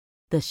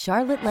The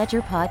Charlotte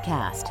Ledger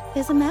Podcast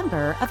is a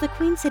member of the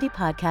Queen City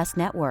Podcast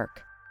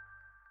Network.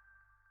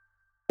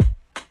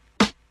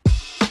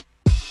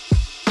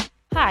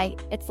 Hi,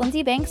 it's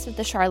Lindsay Banks with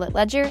the Charlotte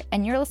Ledger,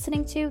 and you're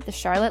listening to the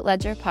Charlotte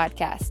Ledger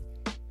Podcast.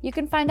 You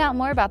can find out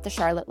more about the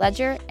Charlotte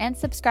Ledger and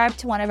subscribe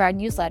to one of our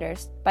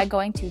newsletters by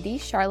going to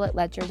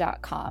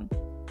thecharlotteledger.com.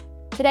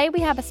 Today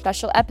we have a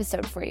special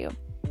episode for you.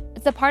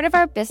 It's a part of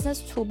our Business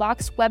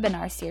TOOLBOX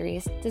webinar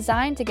series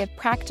designed to give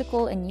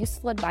practical and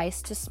useful advice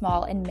to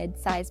small and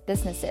mid-sized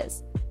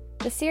businesses.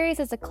 The series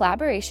is a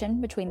collaboration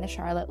between the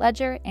Charlotte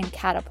Ledger and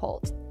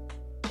Catapult.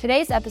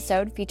 Today's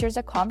episode features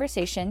a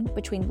conversation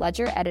between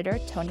Ledger editor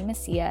Tony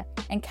Messia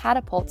and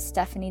Catapult's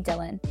Stephanie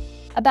Dillon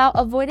about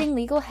avoiding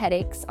legal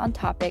headaches on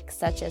topics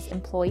such as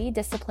employee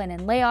discipline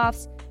and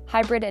layoffs,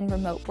 hybrid and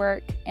remote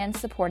work, and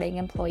supporting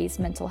employees'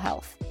 mental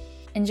health.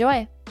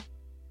 Enjoy!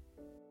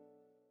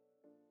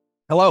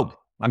 Hello,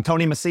 I'm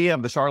Tony Messia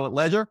of the Charlotte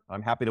Ledger.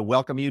 I'm happy to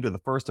welcome you to the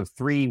first of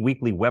 3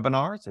 weekly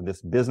webinars in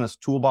this Business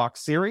TOOLBOX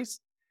series,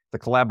 the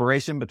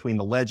collaboration between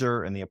the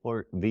Ledger and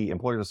the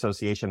Employers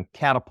Association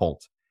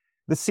Catapult.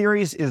 This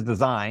series is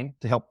designed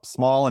to help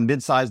small and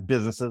mid-sized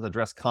businesses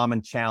address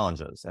common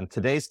challenges. And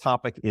today's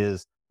topic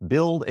is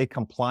Build a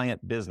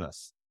Compliant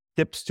Business,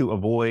 Tips to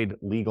Avoid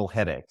Legal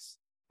Headaches.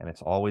 And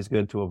it's always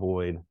good to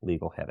avoid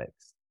legal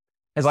headaches.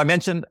 As I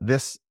mentioned,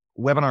 this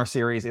webinar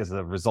series is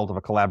a result of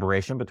a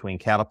collaboration between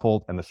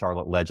Catapult and the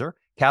Charlotte Ledger.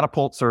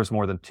 Catapult serves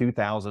more than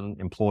 2,000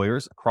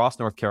 employers across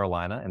North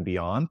Carolina and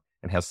beyond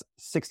and has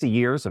 60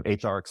 years of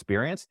HR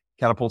experience.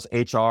 Catapult's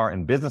HR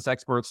and business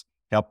experts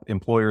help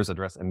employers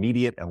address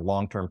immediate and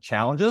long-term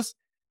challenges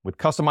with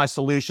customized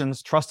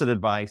solutions, trusted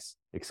advice,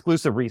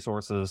 exclusive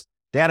resources,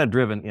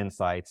 data-driven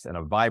insights, and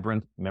a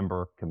vibrant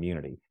member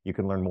community. You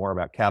can learn more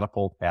about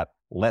Catapult at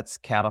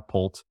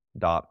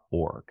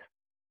letscatapult.org.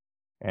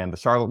 And the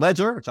Charlotte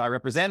Ledger, which I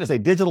represent, is a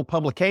digital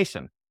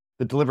publication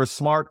that delivers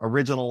smart,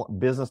 original,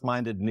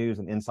 business-minded news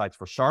and insights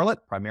for Charlotte,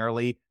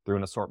 primarily through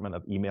an assortment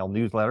of email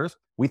newsletters.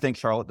 We think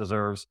Charlotte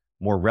deserves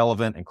more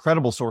relevant and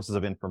credible sources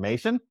of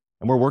information,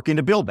 and we're working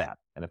to build that.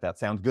 And if that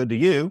sounds good to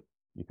you,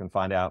 you can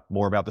find out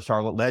more about the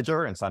Charlotte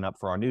Ledger and sign up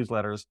for our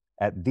newsletters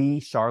at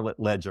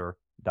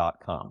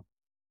thecharlotteledger.com.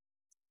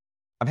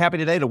 I'm happy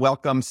today to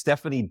welcome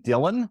Stephanie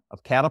Dillon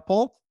of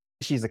Catapult.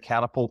 She's a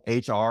Catapult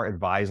HR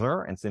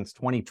advisor, and since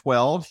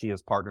 2012, she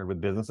has partnered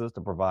with businesses to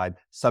provide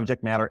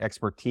subject matter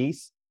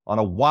expertise on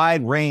a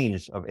wide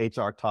range of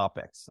HR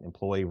topics,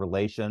 employee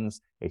relations,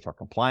 HR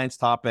compliance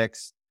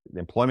topics,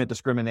 employment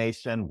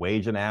discrimination,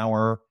 wage and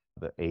hour,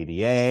 the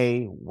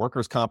ADA,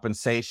 workers'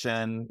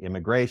 compensation,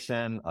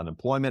 immigration,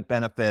 unemployment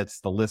benefits.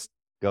 The list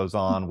goes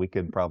on. We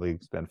could probably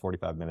spend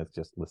 45 minutes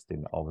just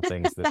listing all the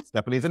things that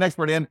Stephanie's an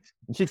expert in.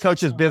 And she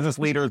coaches business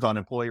leaders on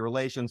employee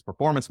relations,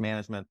 performance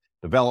management,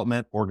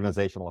 development,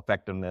 organizational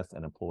effectiveness,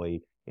 and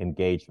employee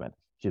engagement.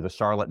 She's a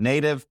Charlotte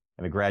native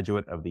and a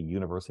graduate of the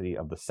University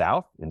of the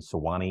South in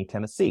Sewanee,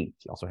 Tennessee.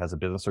 She also has a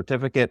business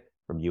certificate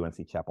from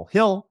UNC Chapel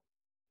Hill.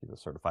 She's a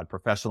certified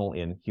professional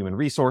in human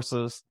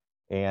resources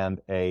and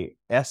a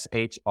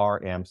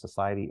SHRM,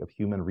 Society of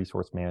Human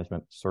Resource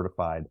Management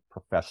certified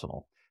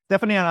professional.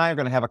 Stephanie and I are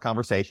going to have a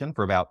conversation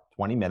for about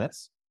 20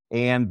 minutes,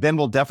 and then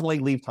we'll definitely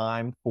leave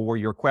time for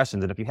your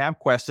questions. And if you have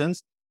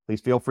questions,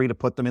 please feel free to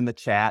put them in the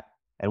chat,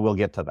 and we'll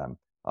get to them.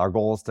 Our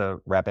goal is to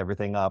wrap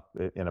everything up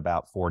in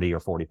about 40 or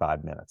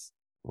 45 minutes.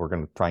 We're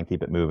going to try and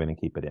keep it moving and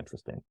keep it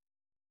interesting.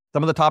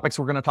 Some of the topics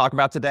we're going to talk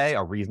about today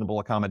are reasonable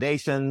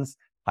accommodations,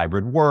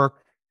 hybrid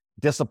work,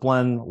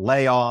 discipline,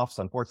 layoffs.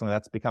 Unfortunately,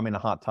 that's becoming a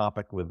hot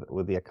topic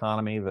with the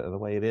economy the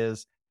way it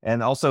is,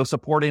 and also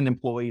supporting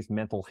employees'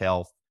 mental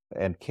health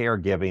and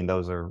caregiving.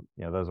 Those are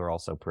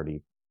also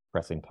pretty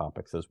pressing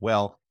topics as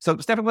well. So,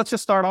 Stephanie, let's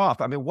just start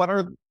off. I mean, what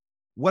are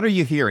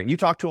you hearing? You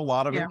talk to a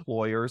lot of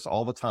employers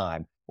all the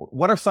time.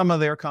 What are some of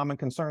their common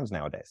concerns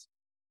nowadays?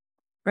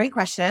 Great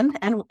question,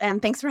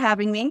 and thanks for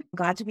having me.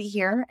 Glad to be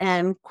here,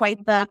 and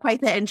quite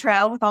the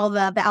intro with all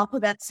the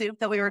alphabet soup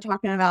that we were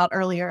talking about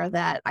earlier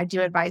that I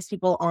do advise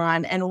people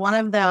on. And one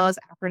of those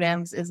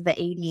acronyms is the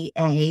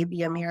ADA,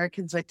 the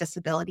Americans with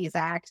Disabilities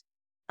Act.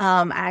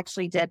 I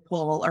actually did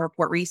pull a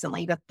report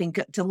recently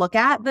to look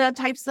at the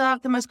types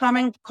of the most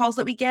common calls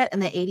that we get,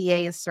 and the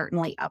ADA is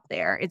certainly up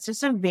there. It's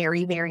just a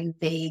very, very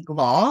vague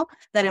law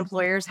that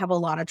employers have a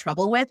lot of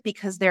trouble with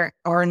because there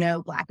are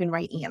no black and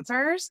white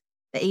answers.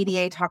 The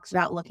ADA talks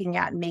about looking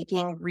at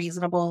making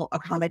reasonable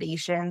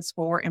accommodations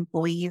for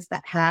employees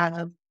that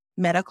have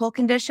medical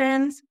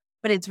conditions,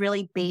 but it's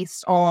really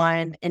based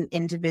on an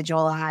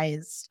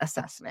individualized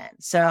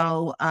assessment.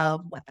 So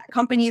what that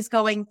company is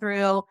going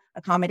through,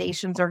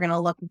 accommodations are going to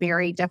look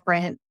very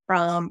different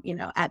from,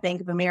 at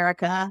Bank of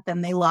America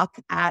than they look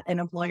at an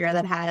employer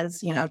that has,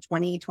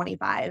 20,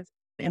 25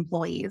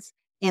 employees.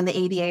 And the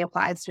ADA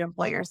applies to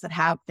employers that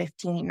have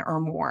 15 or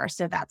more.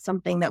 So that's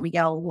something that we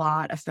get a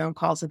lot of phone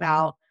calls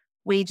about.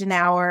 Wage and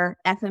hour,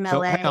 FMLA.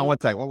 So hang on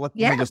one second. Well, let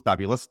me just stop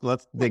you. Let's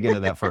dig into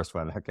that first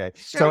one. Okay.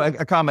 Sure. So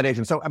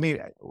accommodation. So, I mean,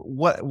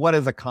 what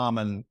is a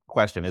common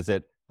question? Is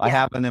it, I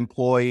have an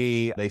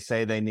employee, they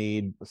say they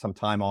need some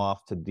time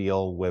off to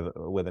deal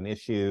with an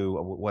issue.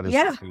 What is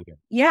the procedure?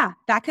 Yeah,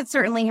 that could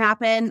certainly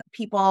happen.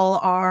 People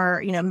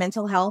are,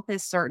 mental health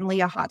is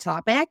certainly a hot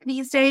topic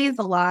these days.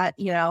 A lot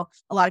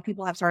of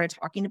people have started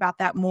talking about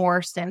that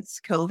more since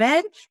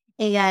COVID.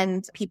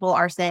 And people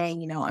are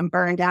saying, I'm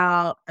burned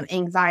out,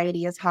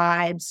 anxiety is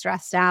high, I'm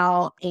stressed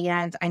out,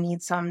 and I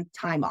need some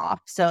time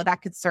off. So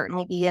that could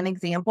certainly be an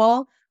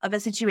example of a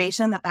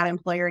situation that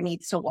employer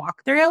needs to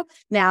walk through.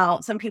 Now,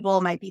 some people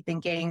might be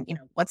thinking,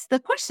 what's the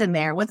question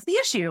there? What's the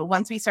issue?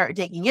 Once we start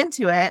digging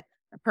into it,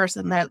 the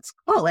person that's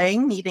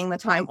calling, needing the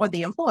time, or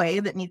the employee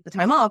that needs the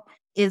time off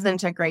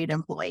isn't a great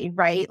employee,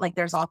 right? Like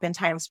there's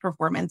oftentimes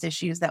performance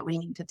issues that we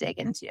need to dig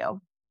into.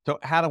 So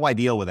how do I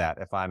deal with that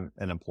if I'm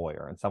an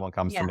employer and someone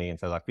comes to me and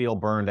says, I feel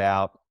burned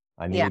out,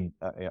 I need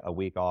a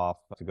week off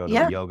to go to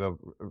a yoga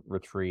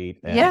retreat.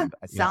 And,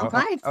 sounds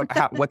nice.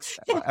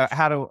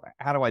 How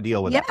do I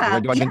deal with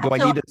that? Do I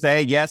need to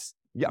say yes?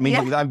 I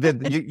mean,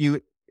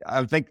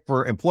 I think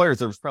for employers,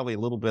 there's probably a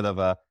little bit of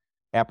a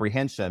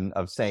apprehension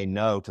of saying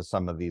no to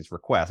some of these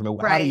requests. I mean,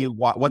 how do you,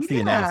 what's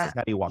the analysis?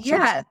 How do you walk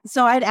through it?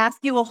 So I'd ask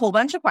you a whole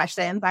bunch of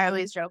questions. I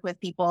always joke with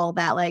people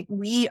that I'm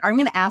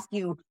going to ask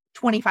you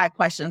 25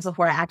 questions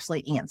before I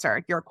actually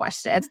answer your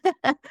question.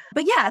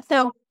 But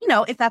so,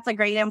 if that's a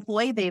great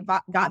employee, they've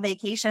got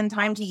vacation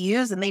time to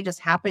use and they just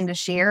happen to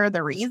share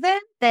the reason,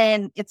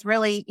 then it's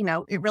really,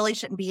 it really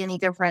shouldn't be any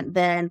different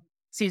than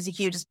Susie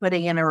Q just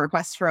putting in a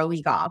request for a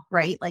week off,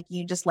 right? Like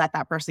you just let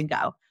that person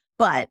go.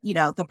 But,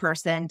 does the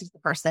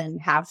person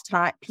have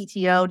time,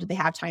 PTO? Do they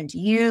have time to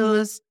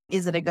use?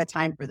 Is it a good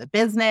time for the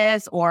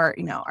business? Or,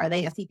 are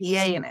they a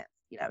CPA and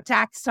it's,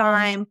 tax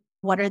time?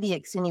 What are the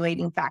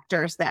extenuating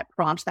factors that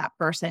prompt that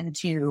person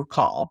to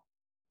call?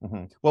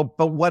 Mm-hmm. Well,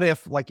 but what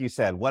if, like you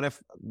said, what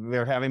if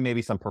they're having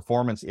maybe some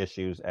performance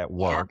issues at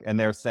work and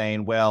they're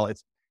saying, well,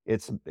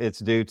 it's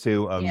due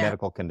to a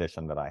medical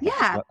condition that I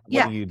have.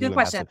 What do you do Good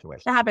question. In that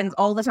situation? That happens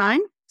all the time.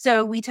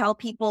 So we tell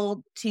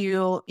people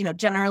to,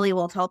 generally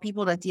we'll tell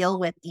people to deal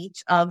with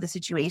each of the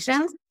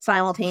situations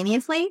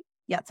simultaneously,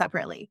 yet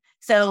separately.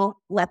 So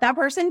let that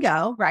person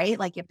go, right?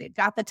 Like if they've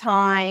got the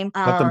time.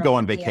 Let them go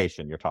on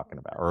vacation, you're talking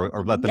about,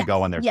 or let them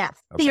go on their. Yes,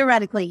 okay.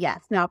 Theoretically,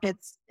 yes. Now, if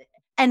it's,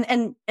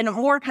 and it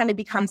more kind of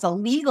becomes a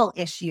legal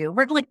issue.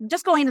 We're like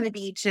just going to the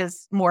beach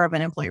is more of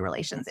an employee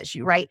relations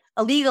issue, right?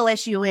 A legal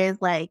issue is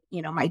like,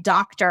 my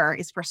doctor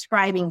is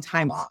prescribing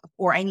time off,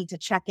 or I need to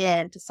check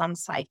in to some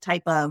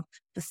type of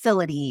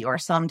facility or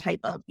some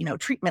type of,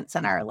 treatment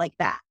center like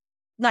that.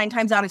 9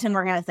 times out of 10,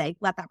 we're going to say,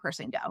 let that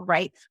person go,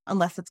 right?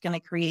 Unless it's going to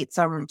create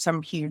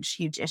some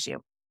huge issue.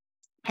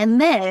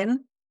 And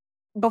then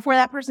before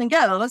that person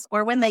goes,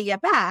 or when they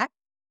get back,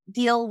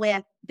 deal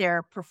with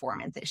their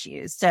performance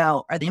issues.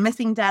 So are they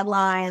missing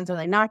deadlines? Are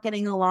they not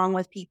getting along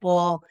with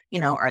people?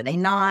 Are they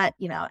not,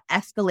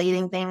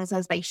 escalating things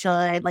as they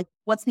should? Like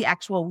what's the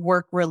actual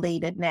work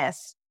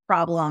relatedness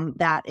problem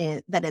that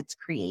it's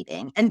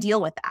creating, and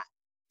deal with that.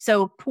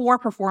 So poor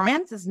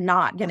performance is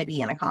not going to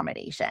be an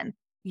accommodation.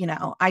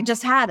 I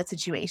just had a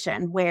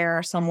situation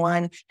where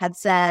someone had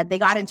said they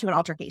got into an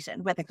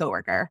altercation with a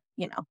coworker,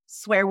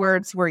 swear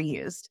words were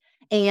used.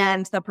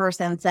 And the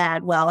person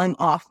said, well, I'm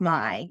off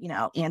my,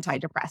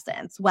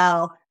 antidepressants.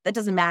 Well, that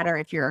doesn't matter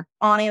if you're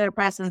on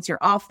antidepressants, you're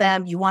off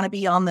them, you want to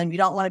be on them, you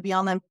don't want to be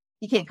on them.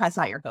 You can't cuss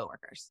out your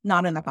coworkers.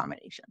 Not an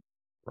accommodation.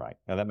 Right.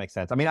 No, that makes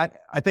sense. I mean,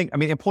 I think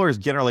employers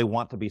generally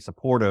want to be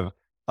supportive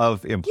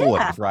of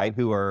employees, right?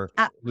 Who are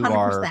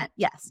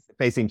yes,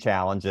 facing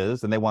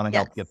challenges, and they want to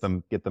help get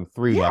them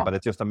through that. But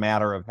it's just a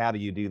matter of how do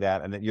you do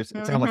that? And it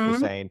sounds like you're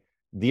saying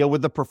deal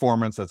with the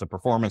performance as a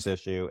performance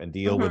issue, and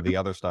deal with the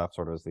other stuff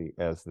sort of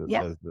as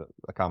the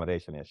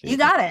accommodation issue. You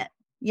got it.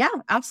 Yeah,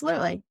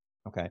 absolutely.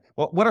 Okay.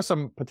 Well, what are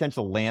some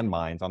potential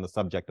landmines on the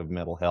subject of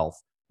mental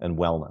health and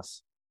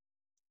wellness?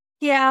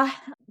 Yeah,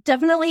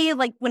 definitely.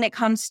 Like when it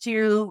comes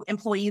to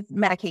employee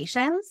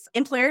medications,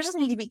 employers just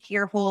need to be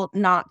careful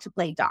not to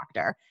play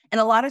doctor.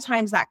 And a lot of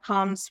times that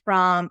comes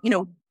from,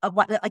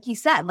 like you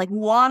said, like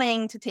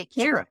wanting to take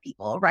care of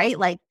people, right?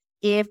 Like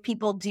if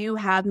people do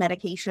have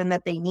medication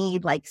that they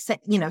need, like,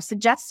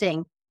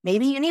 suggesting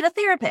maybe you need a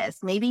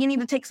therapist, maybe you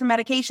need to take some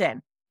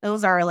medication.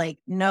 Those are like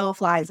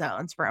no-fly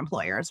zones for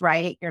employers,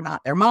 right? You're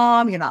not their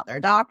mom, you're not their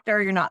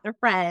doctor, you're not their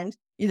friend,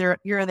 you're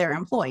their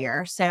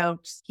employer. So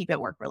just keep it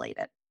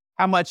work-related.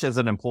 How much as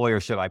an employer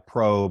should I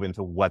probe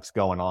into what's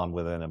going on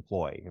with an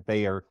employee? If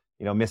they are,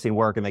 missing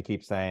work and they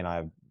keep saying I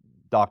have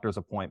doctor's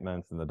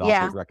appointments and the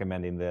doctor's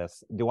recommending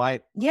this, do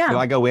I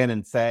go in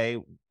and say,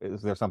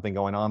 is there something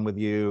going on with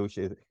you?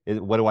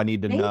 What do I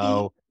need to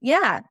know?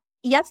 Yeah.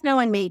 Yes, no,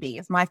 and maybe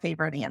is my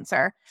favorite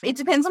answer. It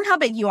depends on how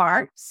big you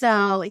are.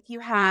 So if you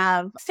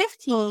have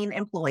 15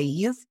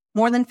 employees,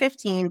 more than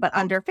 15, but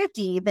under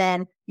 50,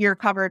 then you're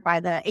covered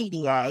by the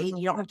ADA and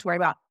you don't have to worry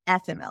about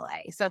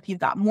FMLA. So if you've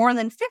got more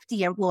than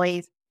 50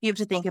 employees, you have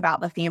to think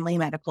about the Family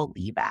Medical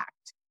Leave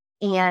Act.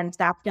 And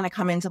that's going to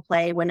come into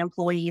play when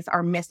employees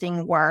are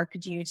missing work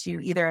due to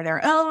either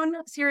their own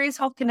serious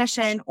health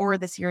condition or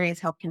the serious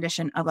health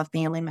condition of a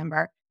family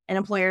member. And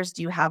employers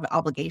do have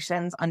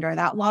obligations under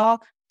that law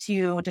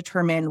to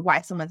determine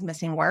why someone's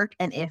missing work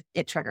and if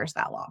it triggers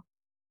that law.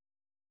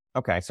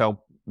 Okay.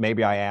 So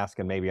maybe I ask,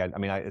 and maybe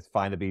it's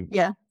fine to be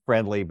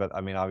friendly, but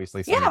I mean,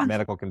 obviously some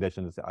medical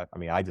conditions,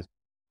 I just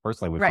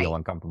personally would feel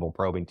uncomfortable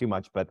probing too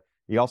much, but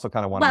you also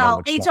kind of want to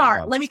know.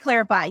 Well, HR, let me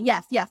clarify.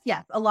 Yes.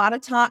 A lot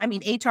of time,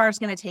 HR is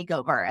going to take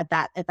over at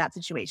that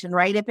situation,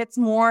 right? If it's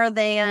more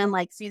than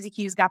like Susie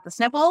Q's got the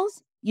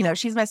sniffles,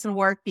 she's missing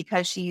work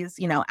because she's,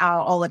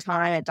 out all the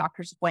time at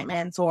doctor's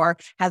appointments or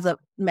has a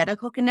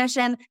medical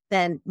condition,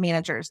 then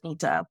managers need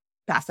to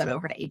pass that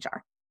over to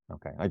HR.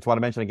 Okay. I just want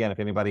to mention again, if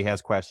anybody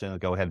has questions,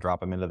 go ahead,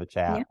 drop them into the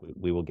chat. Yeah.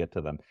 We will get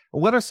to them.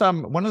 One of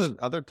the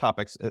other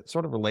topics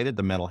sort of related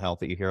to mental health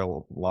that you hear a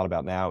lot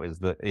about now is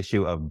the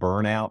issue of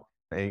burnout.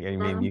 I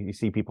mean, you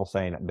see people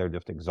saying they're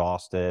just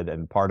exhausted,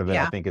 and part of it,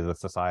 I think, is the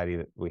society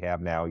that we have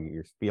now.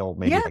 You feel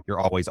maybe like you're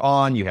always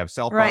on. You have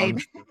cell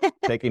phones,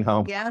 taking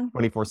home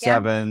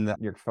 24/7.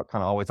 You're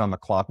kind of always on the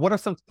clock. What are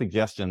some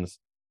suggestions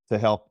to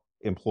help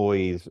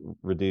employees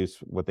reduce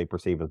what they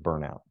perceive as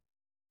burnout?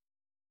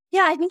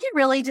 Yeah, I think it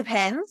really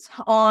depends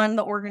on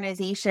the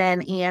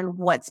organization and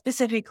what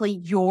specifically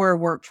your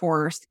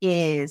workforce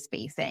is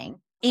facing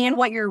and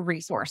what your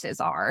resources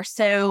are.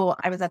 So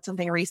I was at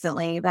something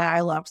recently that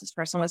I loved this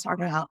person was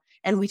talking about,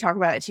 and we talk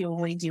about it too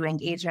when we do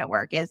engagement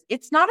work, is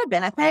it's not a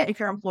benefit if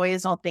your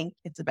employees don't think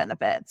it's a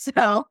benefit.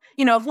 So,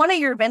 if one of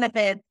your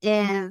benefits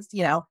is,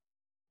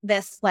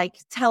 this like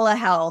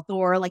telehealth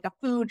or like a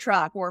food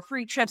truck or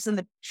free trips in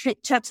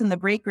the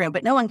break room,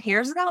 but no one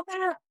cares about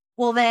that,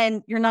 well,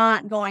 then you're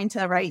not going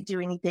to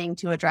do anything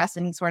to address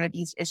any sort of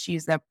these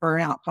issues that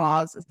burnout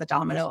causes, the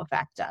domino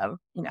effect of,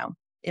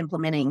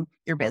 implementing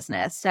your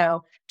business.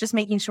 So just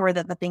making sure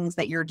that the things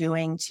that you're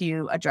doing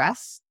to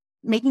address,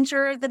 making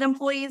sure that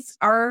employees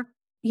are,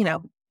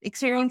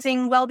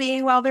 experiencing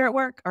well-being while they're at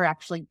work are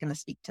actually going to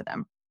speak to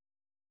them.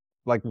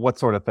 Like what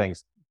sort of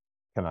things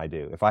can I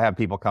do? If I have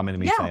people come into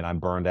me saying I'm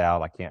burned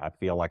out, I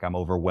feel like I'm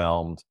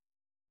overwhelmed.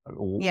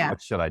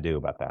 What should I do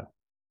about that?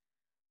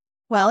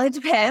 Well, it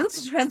depends.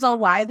 It depends on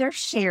why they're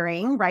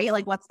sharing, right?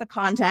 Like, what's the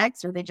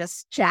context? Are they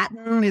just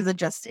chatting? Is it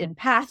just in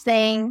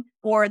passing?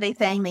 Or are they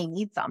saying they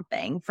need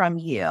something from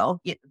you,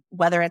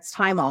 whether it's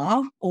time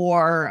off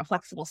or a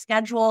flexible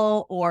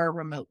schedule or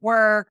remote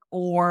work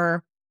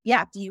or,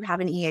 do you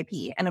have an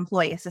EAP, an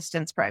employee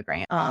assistance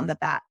program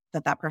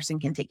that person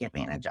can take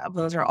advantage of?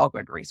 Those are all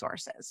good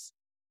resources.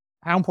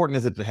 How important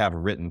is it to have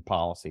written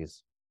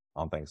policies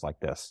on things like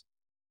this?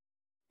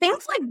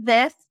 Things like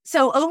this.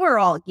 So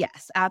overall,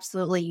 yes,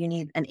 absolutely. You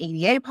need an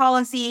ADA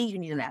policy. You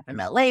need an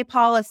FMLA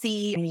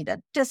policy. You need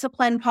a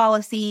discipline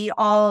policy,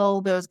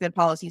 all those good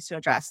policies to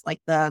address like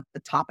the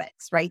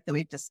topics, right, that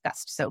we've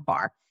discussed so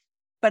far.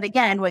 But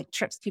again, what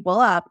trips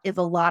people up is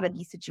a lot of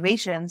these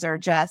situations are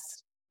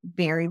just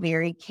very,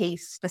 very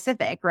case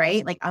specific,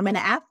 right? Like I'm going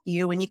to ask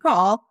you when you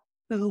call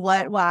who,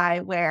 what,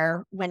 why,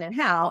 where, when, and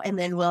how, and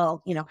then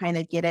we'll, kind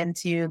of get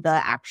into the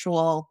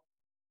actual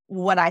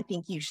what I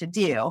think you should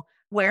do.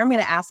 Where I'm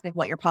going to ask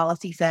what your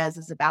policy says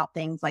is about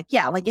things like,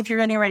 like if you're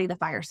getting ready to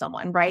fire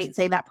someone, right?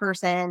 Say that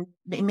person,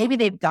 maybe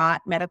they've got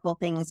medical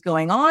things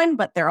going on,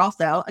 but they're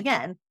also,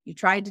 again, you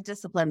tried to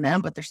discipline them,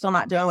 but they're still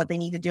not doing what they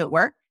need to do at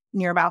work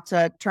and you're about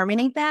to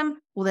terminate them.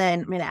 Well, then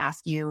I'm going to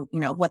ask you,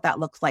 what that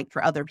looks like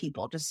for other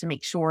people, just to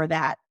make sure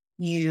that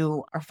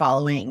you are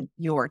following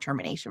your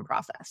termination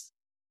process.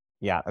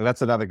 Yeah,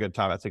 that's another good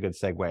topic. That's a good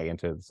segue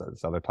into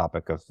this other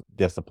topic of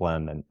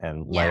discipline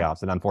and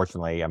layoffs. And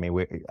unfortunately,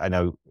 I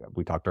know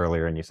we talked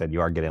earlier and you said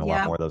you are getting a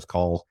lot more of those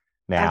calls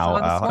now.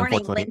 This morning,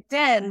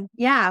 LinkedIn.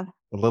 Yeah.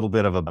 A little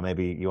bit of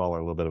maybe you all are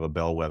a little bit of a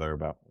bellwether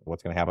about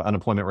what's going to happen.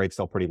 Unemployment rate's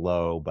still pretty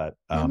low, but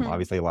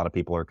obviously a lot of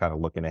people are kind of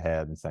looking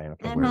ahead and saying,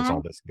 okay, where's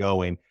all this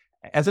going?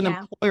 As an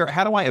employer,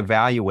 how do I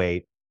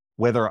evaluate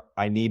whether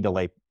I need to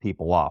lay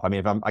people off?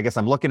 I guess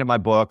I'm looking at my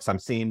books, I'm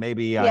seeing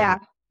maybe,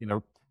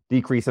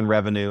 decrease in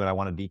revenue and I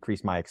want to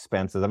decrease my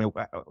expenses.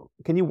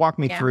 Can you walk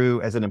me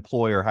through as an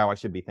employer how I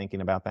should be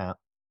thinking about that?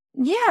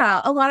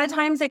 Yeah, a lot of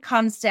times it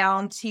comes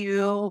down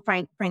to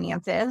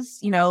finances,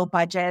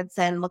 budgets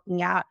and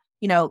looking at,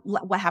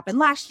 what happened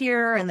last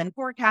year and then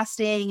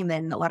forecasting. And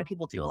then a lot of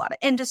people do a lot of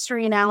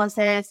industry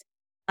analysis.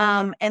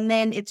 And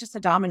then it's just a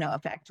domino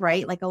effect,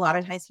 right? Like a lot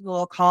of times people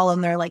will call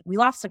and they're like, we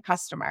lost a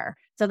customer.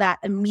 So that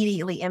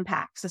immediately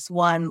impacts this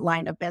one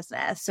line of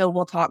business. So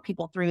we'll talk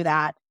people through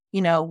that.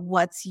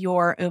 What's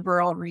your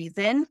overall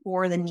reason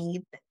for the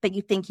need that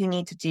you think you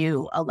need to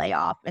do a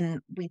layoff?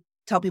 And we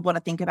tell people to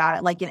think about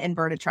it like an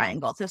inverted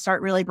triangle. So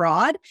start really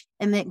broad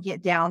and then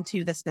get down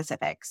to the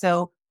specific.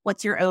 So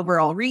what's your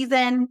overall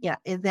reason?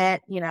 Is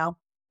it,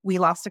 we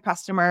lost a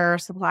customer,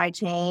 supply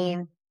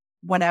chain,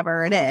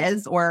 whatever it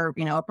is, or,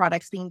 a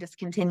product's being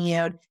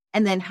discontinued.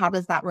 And then how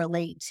does that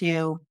relate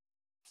to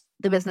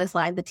the business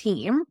line, the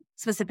team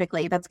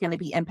specifically that's going to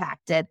be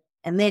impacted?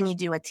 And then you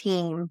do a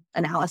team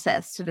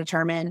analysis to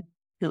determine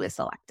who is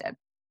selected.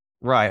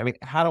 Right.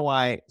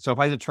 So if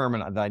I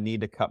determine that I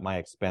need to cut my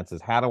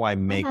expenses, how do I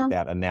make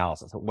that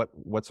analysis?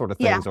 What sort of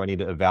things do I need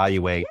to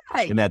evaluate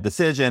in that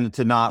decision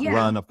to not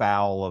run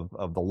afoul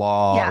of the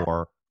law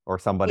or or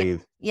somebody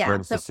Yeah.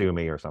 threatens to sue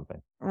me or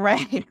something.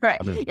 Right.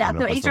 Yeah.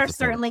 So HR is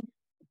certainly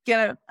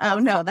gonna, oh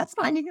no, that's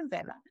fine. You can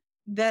say that.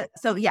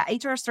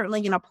 HR is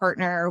certainly going to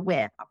partner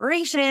with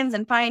operations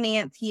and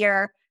finance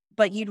here,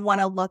 but you'd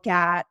want to look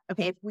at,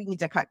 okay, if we need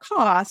to cut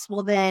costs,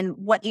 well, then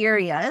what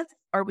areas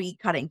are we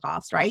cutting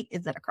costs, right?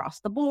 Is it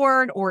across the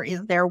board, or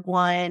is there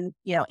one,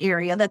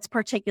 area that's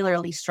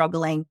particularly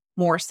struggling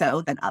more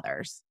so than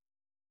others?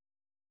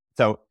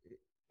 So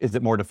is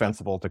it more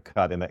defensible to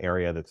cut in the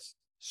area that's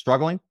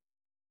struggling?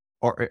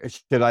 Or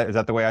is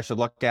that the way I should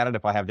look at it?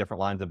 If I have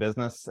different lines of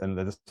business and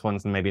this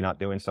one's maybe not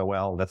doing so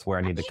well, that's where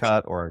I need to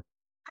cut? Or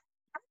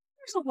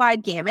there's a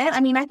wide gamut. I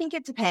mean, I think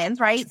it depends,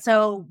 right?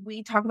 So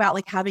we talk about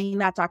like having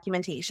that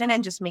documentation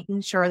and just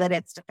making sure that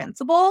it's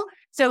defensible.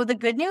 So the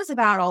good news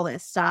about all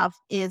this stuff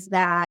is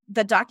that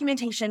the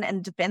documentation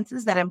and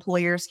defenses that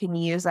employers can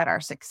use that are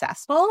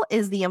successful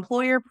is the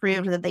employer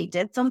proved that they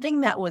did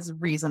something that was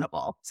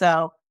reasonable.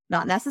 So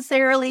not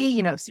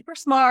necessarily, super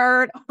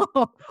smart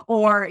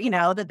or,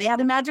 that they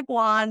had a magic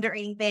wand or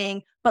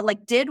anything, but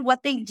like did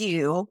what they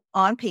do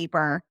on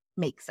paper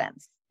make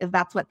sense? If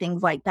that's what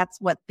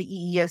that's what the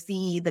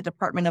EEOC, the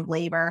Department of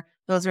Labor,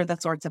 those are the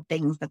sorts of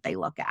things that they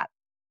look at.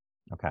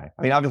 Okay.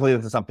 I mean, obviously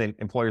this is something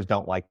employers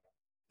don't like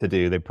to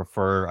do. They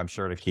prefer, I'm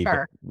sure, to keep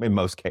it in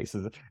most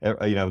cases,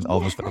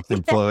 all the stuff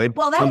employed.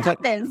 Well, that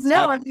happens.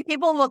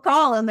 People will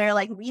call and they're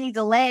like, we need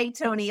to lay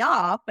Tony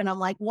off. And I'm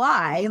like,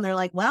 why? And they're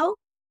like, well,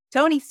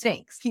 Tony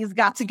stinks. He's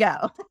got to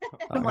go.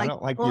 I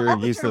don't like your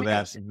use of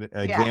that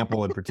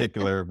example in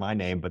particular, my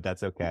name, but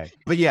that's okay.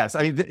 But yes,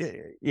 I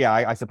mean,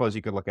 I suppose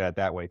you could look at it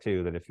that way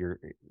too, that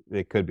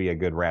it could be a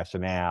good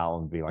rationale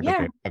and be like,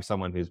 okay, I have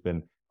someone who's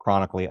been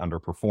chronically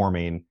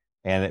underperforming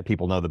and that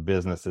people know the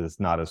business is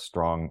not as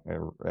strong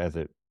as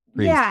it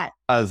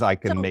as I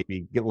can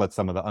maybe let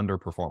some of the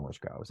underperformers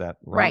go. Is that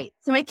right? Right.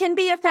 So it can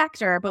be a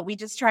factor, but we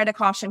just try to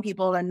caution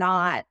people to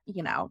not,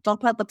 don't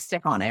put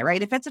lipstick on it,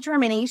 right? If it's a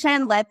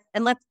termination, let's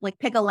like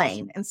pick a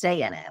lane and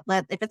stay in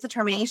it. If it's a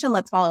termination,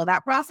 let's follow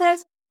that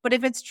process. But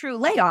if it's true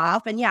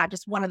layoff and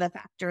just one of the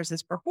factors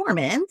is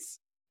performance,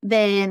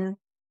 then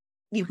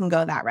you can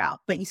go that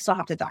route, but you still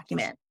have to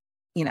document,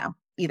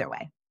 either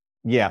way.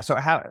 Yeah. So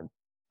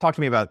talk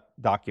to me about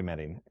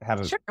documenting.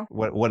 Sure.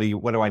 What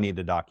do I need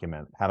to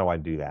document? How do I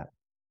do that?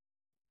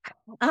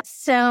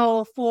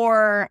 So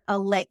for a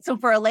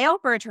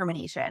layoff or a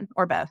termination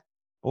or both?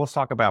 Well, let's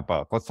talk about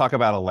both. Let's talk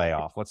about a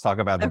layoff. Let's talk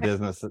about the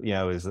business,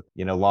 is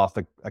lost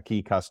a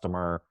key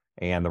customer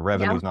and the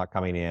revenue's not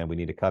coming in. We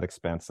need to cut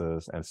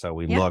expenses. And so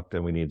we looked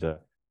and we need to,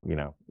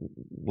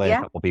 lay a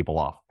couple people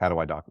off.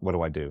 What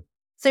do I do?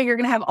 So you're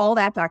going to have all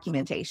that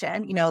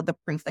documentation, the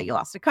proof that you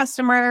lost a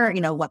customer,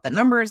 what the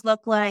numbers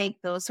look like,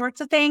 those sorts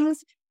of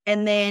things.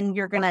 And then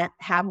you're going to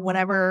have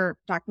whatever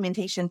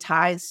documentation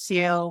ties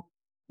to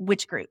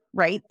which group,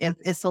 right,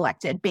 is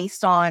selected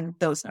based on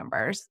those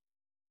numbers.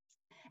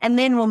 And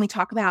then when we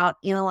talk about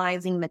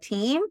analyzing the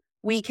team,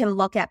 we can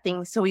look at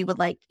things. So we would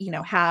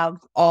have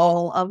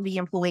all of the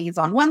employees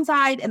on one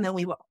side, and then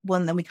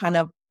we kind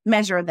of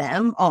measure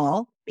them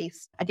all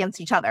based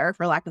against each other,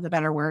 for lack of a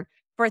better word,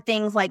 for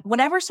things like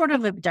whatever sort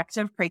of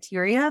objective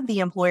criteria the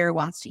employer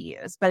wants to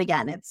use. But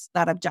again, it's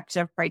that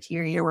objective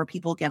criteria where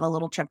people get a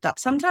little tripped up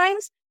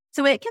sometimes.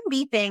 So it can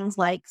be things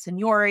like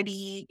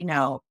seniority,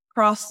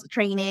 cross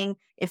training.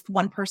 If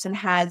one person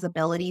has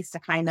abilities to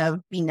kind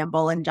of be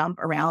nimble and jump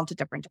around to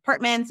different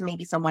departments,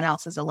 maybe someone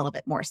else is a little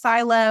bit more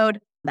siloed,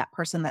 that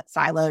person that's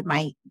siloed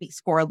might be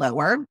score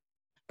lower.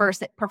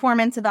 First,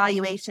 performance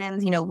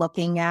evaluations,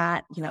 looking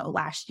at,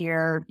 last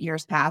year,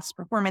 years past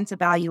performance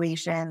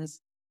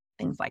evaluations,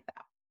 things like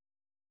that.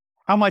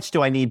 How much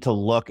do I need to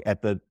look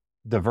at the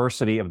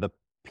diversity of the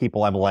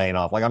people I'm laying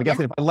off? Like, I'm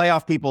guessing if I lay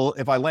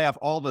off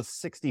all the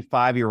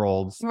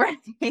 65-year-olds, right?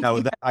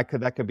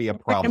 That could be a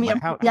problem.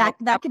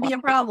 That could be a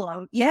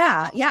problem.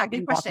 Yeah.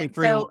 Good question. Walk me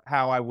through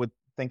how I would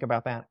think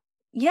about that.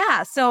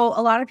 Yeah. So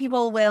a lot of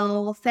people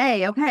will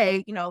say,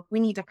 okay, we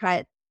need to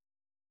cut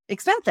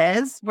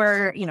expenses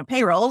where,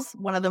 payroll's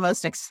one of the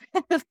most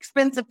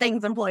expensive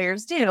things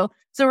employers do.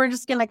 So we're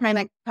just going to kind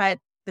of cut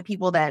the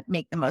people that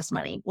make the most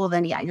money. Well,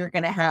 then, you're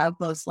going to have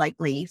most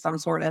likely some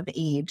sort of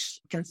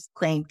age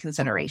claim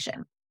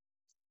consideration.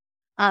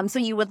 So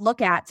you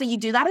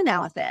do that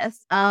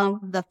analysis of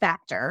the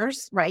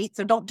factors, right?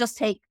 So don't just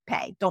take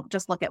pay. Don't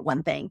just look at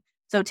one thing.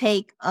 So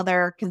take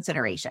other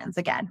considerations,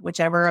 again,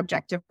 whichever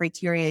objective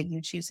criteria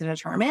you choose to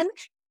determine.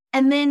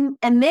 And then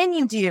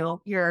you do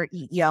your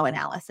EEO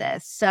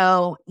analysis.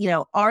 So,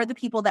 are the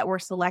people that were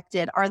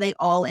selected, are they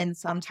all in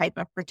some type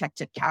of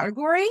protected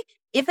category?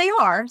 If they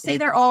are, say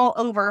they're all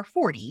over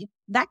 40,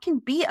 that can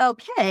be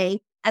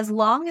okay as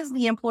long as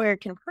the employer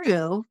can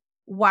prove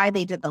why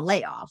they did the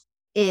layoff.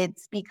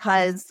 It's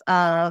because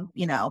of,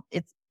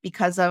 it's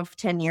because of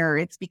tenure.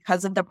 It's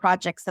because of the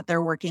projects that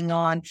they're working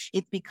on.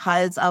 It's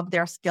because of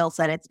their skill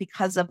set. It's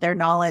because of their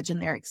knowledge and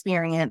their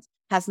experience.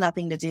 Has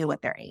nothing to do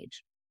with their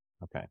age.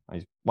 Okay. I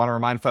just want to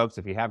remind folks,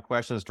 if you have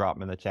questions, drop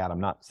them in the chat. I'm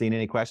not seeing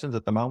any questions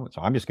at the moment,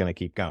 so I'm just going to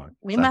keep going.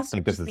 We So must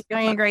be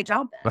doing a great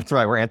job then. That's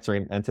right. We're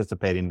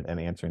anticipating and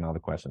answering all the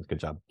questions. Good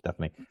job,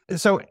 Stephanie.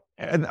 So,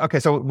 okay.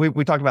 So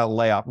we talked about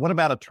layoff. What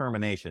about a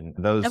termination?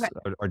 Those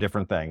are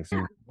different things.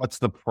 Yeah. What's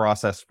the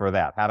process for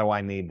that? How do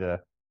I need to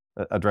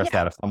address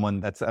that? If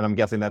someone and I'm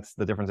guessing that's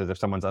the difference is if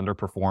someone's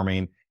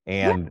underperforming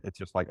and it's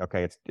just like,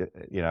 okay, it's,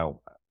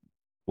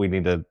 we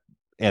need to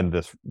end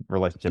this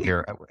relationship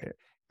here.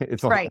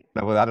 It's right.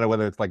 I don't know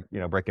whether it's like,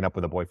 breaking up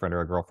with a boyfriend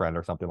or a girlfriend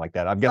or something like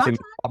that. I'm guessing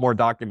it's a lot more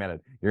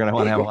documented. You're going to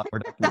want to have a lot more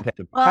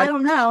documentation. Well, I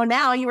don't know.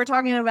 Now you were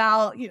talking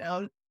about,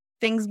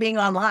 things being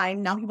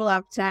online. Now people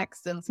have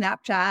text and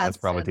Snapchat. That's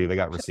probably too. They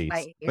got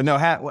receipts. But no,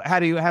 how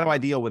do I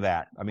deal with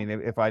that? I mean,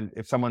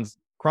 if someone's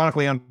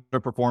chronically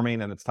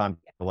underperforming and it's time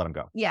to let them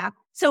go. Yeah.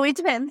 So it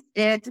depends.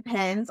 It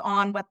depends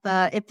on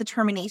if the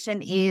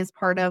termination is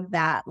part of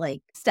that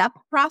like step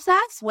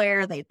process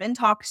where they've been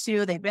talked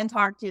to,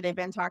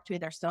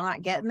 they're still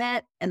not getting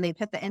it and they've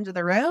hit the end of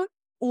the road,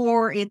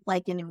 or it's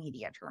like an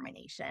immediate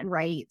termination,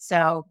 right?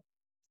 So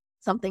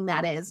something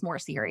that is more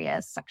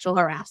serious, sexual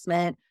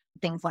harassment,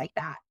 things like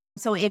that.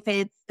 So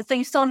so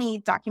you still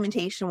need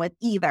documentation with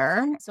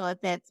either. So if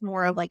it's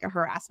more of like a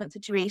harassment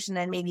situation,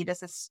 and maybe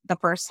this is the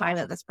first time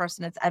that this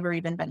person has ever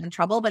even been in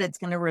trouble, but it's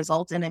going to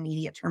result in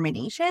immediate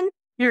termination,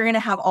 you're going to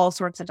have all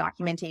sorts of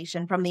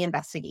documentation from the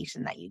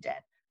investigation that you did.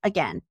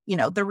 Again,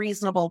 the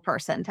reasonable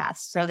person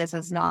test. So this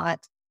is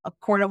not a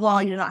court of law.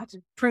 You don't have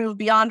to prove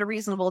beyond a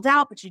reasonable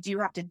doubt, but you do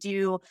have to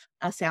do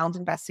a sound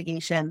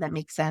investigation that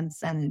makes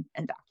sense and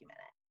document it.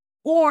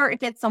 Or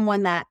if it's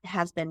someone that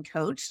has been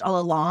coached all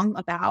along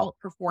about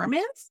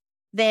performance,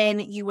 then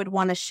you would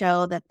want to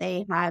show that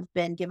they have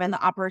been given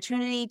the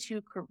opportunity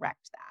to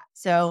correct that.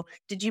 So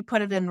did you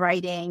put it in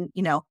writing?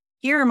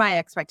 Here are my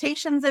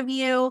expectations of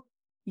you.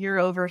 You're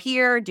over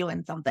here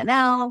doing something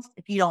else.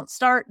 If you don't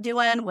start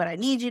doing what I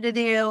need you to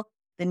do,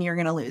 then you're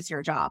going to lose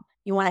your job.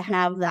 You want to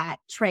have that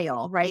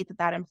trail, right?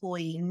 That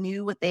employee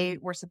knew what they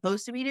were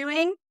supposed to be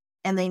doing.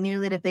 And they knew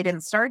that if they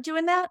didn't start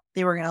doing that,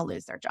 they were going to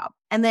lose their job.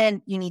 And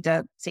then you need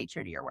to stay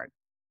true to your word.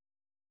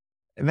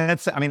 And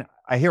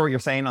I hear what you're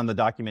saying on the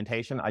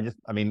documentation.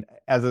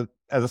 As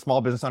a small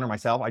business owner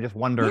myself, I just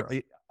wonder,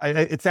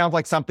 it sounds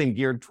like something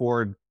geared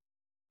toward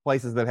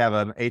places that have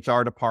an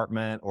HR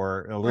department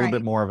or a little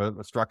bit more of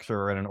a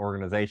structure and an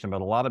organization,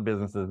 but a lot of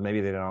businesses, maybe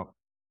they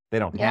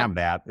don't have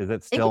that. Is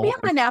it still? It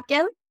could be on a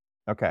napkin.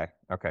 Okay.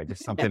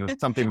 Just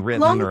something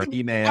written or an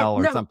email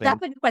or something.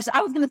 That's a good question.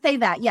 I was going to say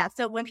that. Yeah.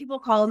 So when people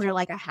call and they're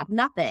like, I have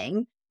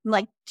nothing, I'm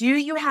like, do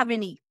you have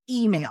any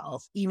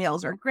emails?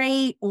 Emails are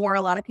great. Or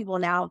a lot of people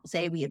now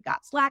say we've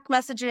got Slack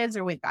messages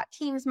or we've got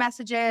Teams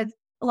messages.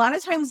 A lot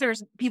of times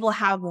people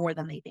have more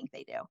than they think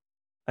they do.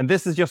 And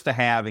this is just to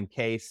have in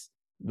case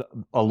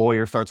a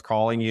lawyer starts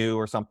calling you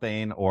or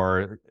something,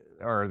 or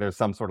there's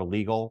some sort of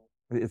legal.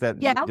 Is that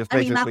just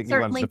basically, that's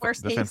certainly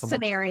worst case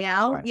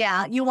scenario. Right.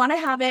 Yeah. You want to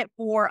have it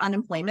for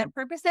unemployment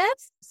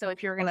purposes. So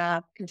if you're going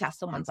to contest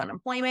someone's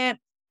unemployment,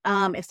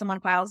 if someone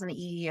files an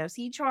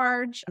EEOC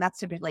charge, that's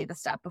typically the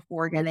step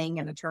before getting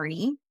an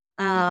attorney,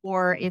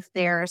 or if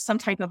there's some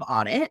type of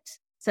audit.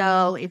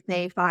 So if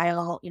they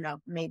file,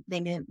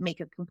 they make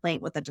a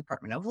complaint with the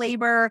Department of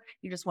Labor,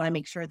 you just want to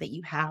make sure that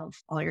you have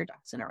all your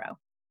ducks in a row.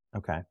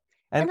 Okay.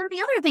 And then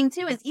the other thing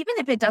too is even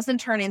if it doesn't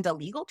turn into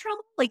legal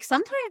trouble, like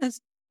sometimes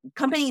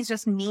companies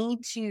just need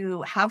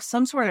to have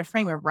some sort of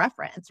frame of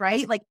reference,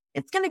 right? Like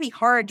it's going to be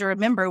hard to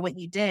remember what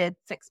you did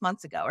 6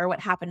 months ago or what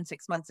happened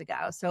 6 months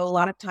ago. So a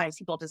lot of times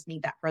people just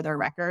need that for their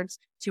records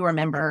to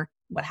remember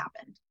what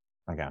happened.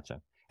 I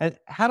gotcha. And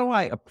how do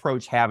I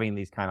approach having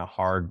these kind of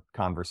hard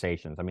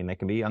conversations? I mean, they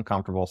can be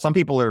uncomfortable. Some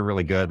people are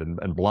really good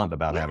and blunt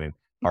about having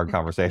hard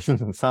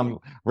conversations, and some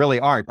really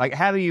aren't. Like,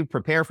 how do you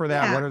prepare for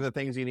that? What are the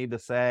things you need to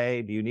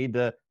say? Do you need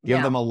to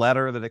give them a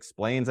letter that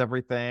explains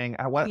everything?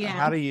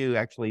 How do you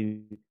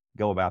actually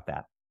go about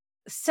that?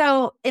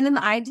 So in an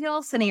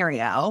ideal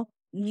scenario,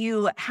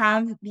 you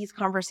have these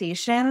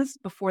conversations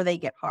before they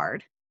get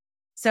hard.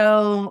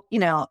 So,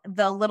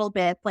 the little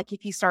bit, like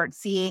if you start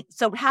seeing,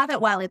 so have it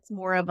while it's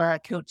more of a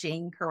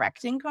coaching,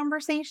 correcting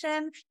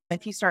conversation.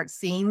 If you start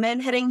seeing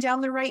them heading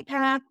down the right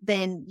path,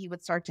 then you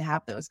would start to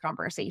have those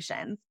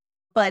conversations.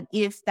 But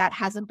if that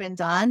hasn't been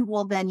done,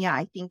 well, then,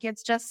 I think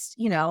it's just,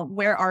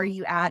 where are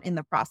you at in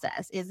the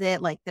process? Is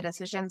it like the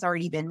decision's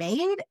already been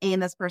made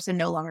and this person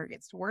no longer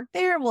gets to work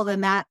there? Well,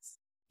 then that's,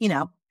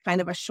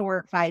 kind of a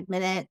short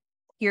 5-minute,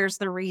 here's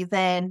the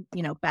reason,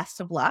 best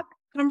of luck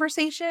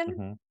conversation.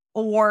 Mm-hmm.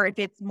 Or if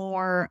it's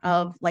more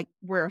of like,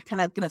 we're kind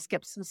of going to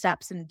skip some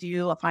steps and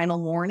do a final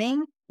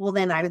warning, well,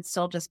 then I would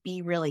still just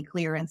be really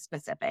clear and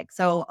specific.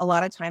 So a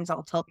lot of times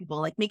I'll tell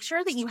people, like, make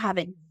sure that you have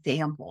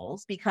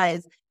examples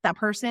because that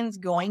person's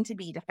going to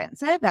be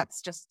defensive.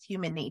 That's just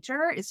human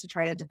nature, is to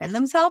try to defend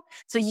themselves.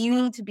 So you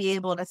need to be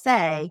able to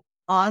say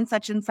on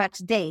such and such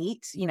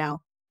date,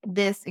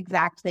 this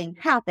exact thing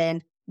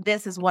happened.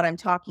 This is what I'm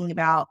talking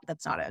about.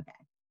 That's not okay.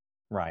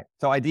 Right.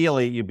 So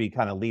ideally, you'd be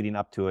kind of leading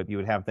up to it. You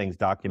would have things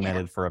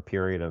documented for a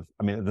period of,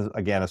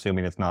 again,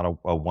 assuming it's not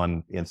a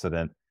one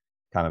incident,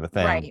 kind of a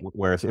thing. Right.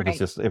 Whereas if Right.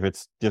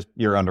 it's just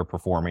you're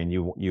underperforming,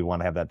 you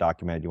want to have that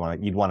documented.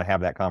 You'd want to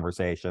have that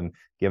conversation,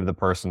 give the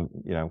person,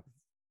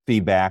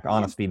 feedback, Yeah.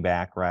 honest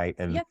feedback, right?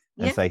 And Yeah.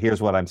 Yeah. say,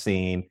 here's what I'm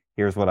seeing,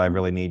 here's what I Mhm.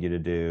 really need you to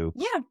do,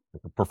 Yeah.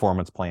 a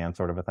performance plan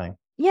sort of a thing.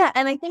 Yeah.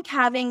 And I think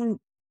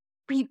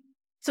pre-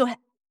 so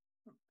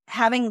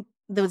having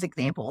those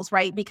examples,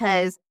 right?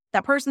 Because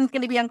that person's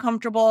going to be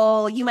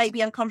uncomfortable. You might be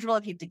uncomfortable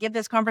if you have to give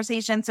this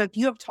conversation. So if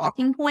you have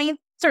talking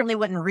points, certainly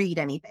wouldn't read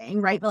anything,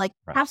 right? But like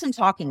Right. have some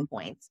talking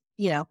points,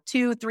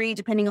 2, 3,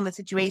 depending on the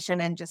situation,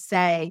 and just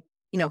say,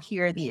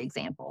 here are the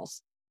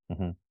examples.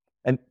 Mm-hmm.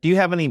 And do you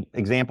have any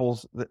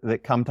examples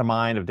that come to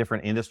mind of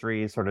different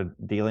industries sort of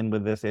dealing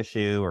with this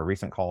issue, or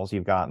recent calls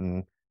you've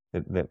gotten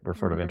that were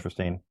sort of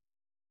interesting?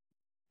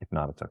 If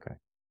not, it's okay.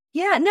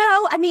 Yeah,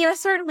 no, I mean, I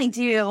certainly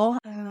do.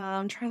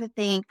 I'm trying to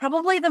think.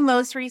 Probably the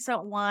most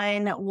recent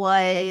one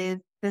was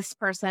this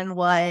person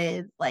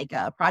was like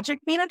a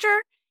project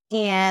manager,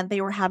 and they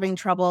were having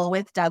trouble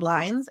with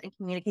deadlines and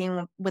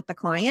communicating with the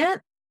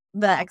client,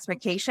 the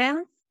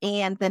expectations,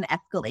 and then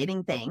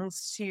escalating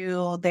things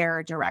to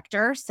their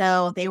director.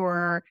 So they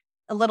were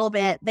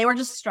they were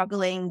just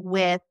struggling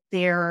with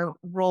their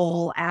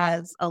role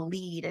as a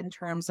lead in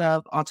terms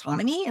of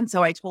autonomy. And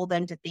so I told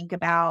them to think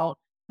about,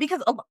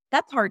 because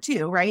that's hard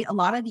too, right? A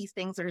lot of these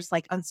things are just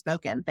like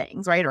unspoken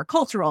things, right? Or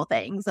cultural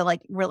things that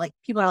like, we're like,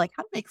 people are like,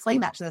 how do I explain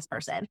that to this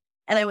person?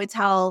 And I would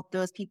tell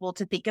those people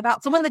to think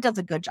about someone that does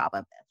a good job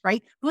of this,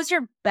 right? Who's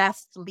your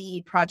best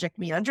lead project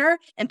manager,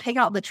 and pick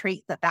out the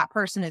traits that that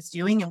person is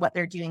doing and what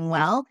they're doing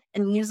well,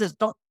 and use this.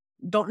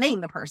 Don't name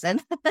the person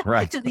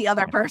Right. to the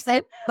other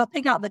person, but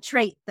pick out the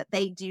traits that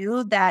they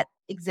do that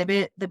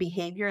exhibit the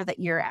behavior that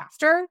you're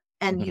after,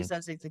 and use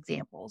those as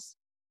examples.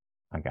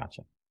 I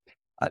gotcha.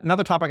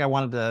 Another topic I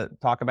wanted to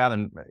talk about,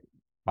 and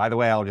by the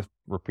way, I'll just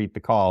repeat the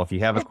call. If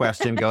you have a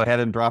question, go ahead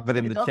and drop it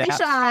in the Don't chat. be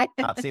shy.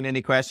 Not seen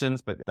any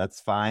questions, but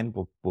that's fine.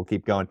 We'll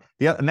keep going.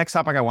 The next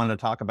topic I wanted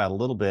to talk about a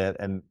little bit,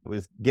 and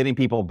was getting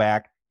people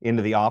back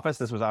into the office.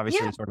 This was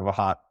obviously sort of a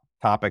hot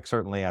topic,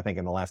 certainly I think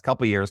in the last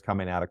couple of years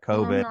coming out of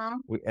COVID.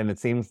 And it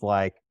seems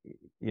like,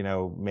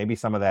 maybe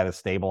some of that has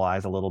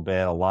stabilized a little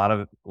bit. A lot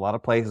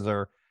of places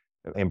are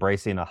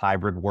embracing a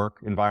hybrid work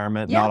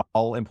environment. Not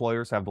all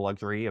employers have the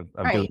luxury of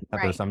doing that.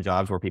 There's some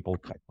jobs where people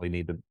actually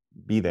need to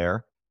be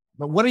there.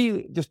 But what are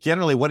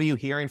you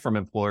hearing from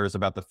employers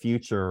about the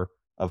future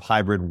of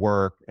hybrid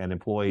work and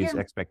employees'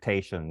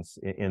 expectations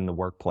in the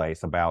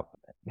workplace about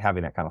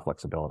having that kind of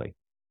flexibility?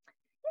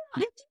 I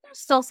think there's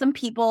still some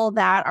people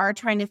that are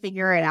trying to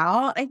figure it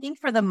out. I think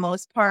for the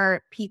most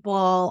part,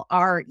 people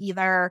are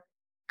either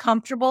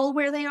comfortable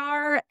where they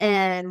are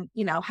and,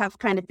 have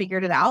kind of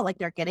figured it out, like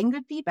they're getting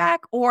good feedback,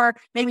 or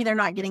maybe they're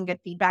not getting good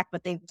feedback,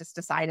 but they've just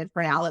decided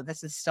for now that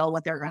this is still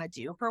what they're going to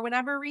do for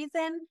whatever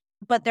reason.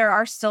 But there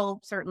are still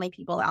certainly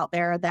people out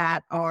there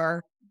that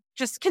are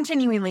just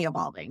continually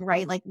evolving,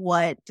 right? Like,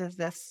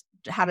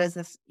 how does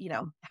this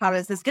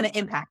going to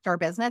impact our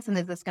business, and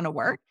is this going to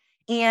work?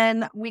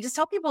 And we just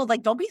tell people,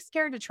 like, don't be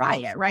scared to try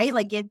it, right?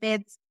 Like, if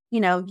it's,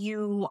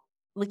 you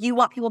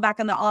want people back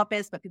in the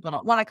office, but people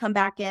don't want to come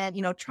back in,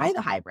 try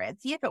the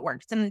hybrid, see if it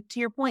works. And to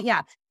your point,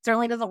 it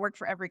certainly doesn't work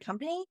for every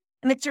company,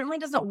 and it certainly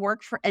doesn't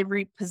work for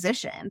every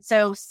position.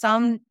 So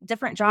some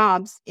different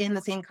jobs in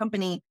the same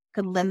company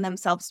could lend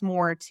themselves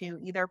more to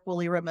either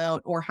fully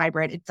remote or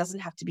hybrid. It doesn't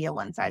have to be a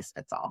one size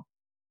fits all.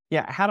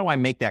 Yeah. How do I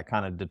make that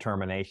kind of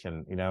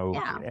determination,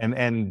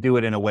 and do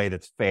it in a way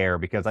that's fair?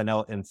 Because I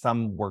know in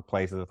some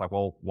workplaces, it's like,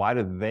 well, why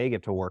do they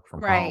get to work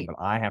from home, but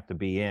I have to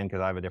be in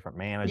because I have a different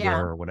manager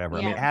or whatever?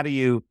 I mean, how do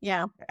you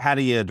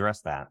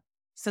address that?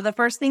 So the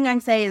first thing I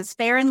say is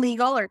fair and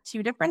legal are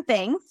two different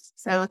things.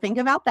 So think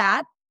about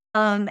that.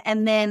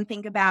 And then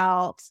think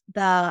about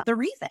the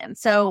reason.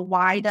 So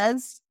why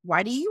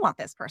do you want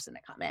this person to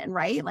come in,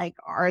 right? Like,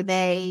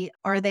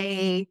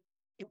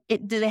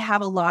 do they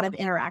have a lot of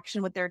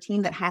interaction with their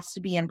team that has to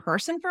be in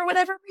person for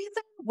whatever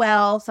reason?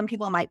 Well, some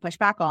people might push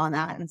back on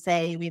that and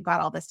say, we've got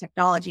all this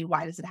technology,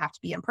 why does it have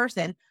to be in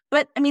person?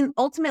 But I mean,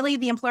 ultimately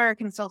the employer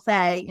can still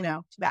say,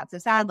 too bad, so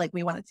sad. Like,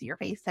 we want to see your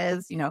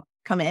faces,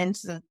 come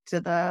into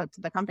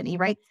the company,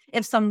 right?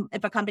 If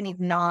a company's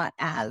not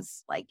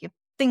as like, if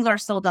things are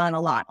still done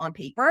a lot on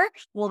paper,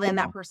 well, then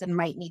that person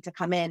might need to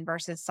come in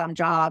versus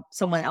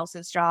someone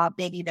else's job.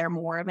 Maybe they're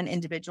more of an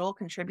individual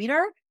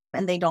contributor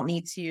and they don't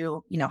need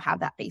to, have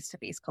that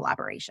face-to-face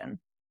collaboration.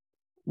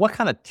 What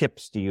kind of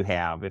tips do you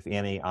have, if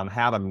any, on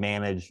how to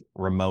manage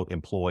remote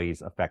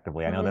employees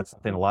effectively? I know that's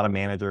something a lot of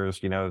managers,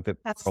 that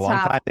for a long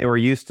time they were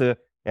used to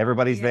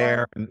everybody's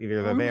there, and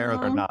either they're there or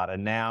they're not.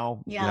 And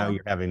now,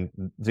 you're having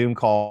Zoom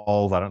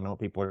calls. I don't know what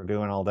people are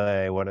doing all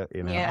day. Do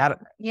you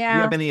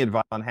have any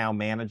advice on how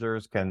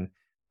managers can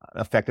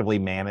effectively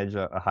manage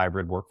a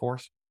hybrid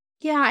workforce?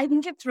 Yeah, I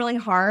think it's really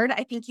hard.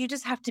 I think you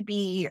just have to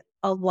be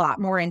a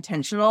lot more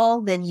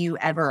intentional than you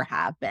ever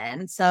have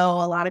been. So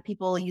a lot of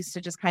people used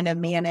to just kind of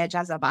manage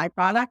as a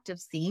byproduct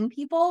of seeing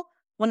people.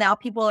 Well, now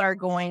people are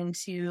going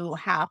to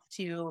have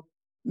to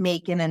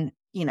make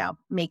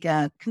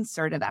a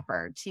concerted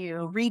effort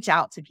to reach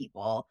out to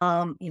people,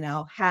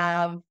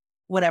 have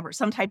whatever,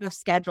 some type of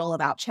schedule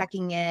about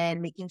checking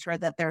in, making sure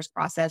that there's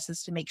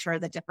processes to make sure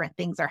that different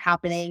things are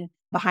happening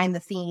behind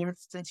the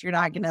scenes, since you're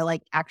not going to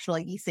like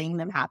actually be seeing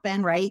them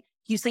happen, right?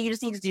 You just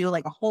need to do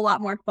like a whole lot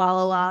more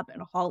follow-up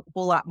and a whole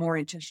lot more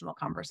intentional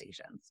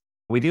conversations.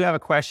 We do have a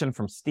question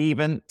from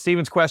Steven.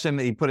 Steven's question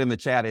that he put in the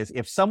chat is,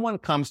 if someone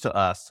comes to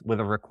us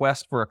with a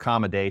request for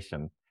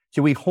accommodation,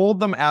 should we hold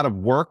them out of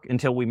work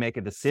until we make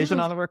a decision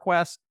on the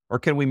request, or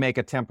can we make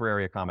a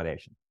temporary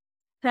accommodation?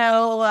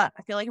 So I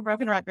feel like a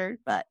broken record,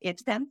 but it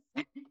depends.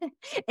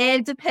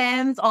 It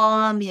depends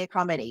on the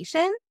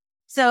accommodation.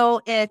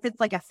 So if it's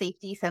like a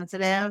safety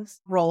sensitive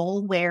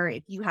role where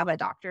if you have a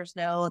doctor's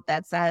note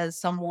that says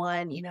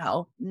someone,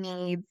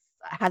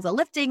 has a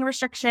lifting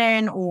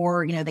restriction,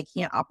 or, they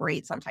can't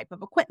operate some type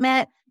of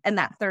equipment and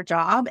that's their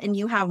job, and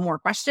you have more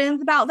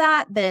questions about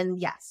that, then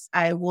yes,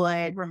 I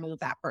would remove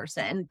that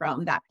person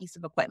from that piece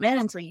of equipment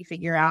until you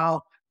figure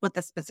out what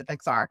the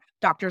specifics are.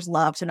 Doctors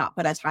love to not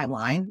put a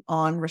timeline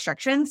on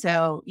restrictions.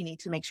 So you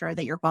need to make sure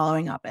that you're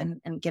following up and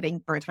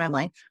getting for a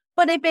timeline.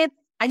 But if it's,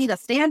 I need a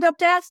stand-up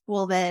desk,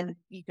 well, then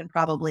you can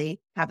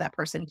probably have that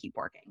person keep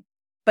working.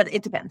 But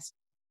it depends.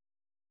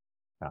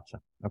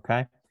 Gotcha.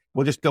 Okay.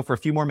 We'll just go for a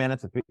few more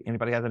minutes. If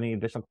anybody has any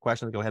additional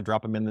questions, go ahead,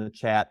 drop them in the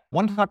chat. I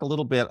want to talk a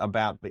little bit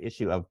about the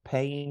issue of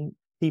paying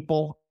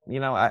people.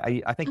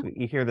 I think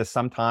you hear this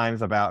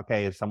sometimes about,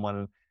 okay, is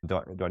someone,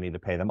 do I need to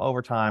pay them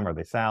overtime? Are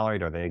they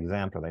salaried? Are they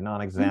exempt? Are they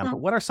non-exempt? Mm-hmm.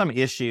 But what are some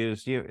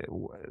issues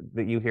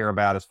that you hear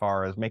about as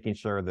far as making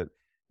sure that,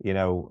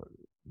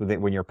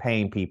 that when you're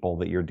paying people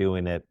that you're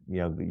doing it,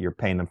 you're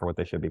paying them for what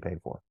they should be paid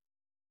for?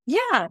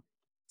 Yeah.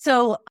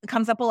 So it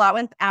comes up a lot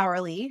with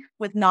hourly,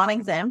 with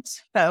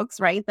non-exempt folks,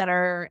 right, that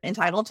are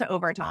entitled to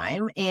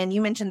overtime. And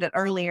you mentioned it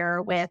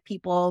earlier with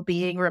people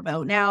being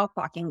remote now,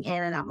 clocking in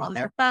and out on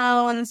their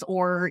phones,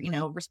 or,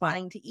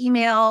 responding to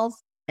emails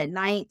at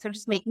night. So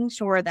just making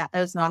sure that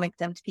those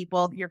non-exempt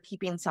people, you're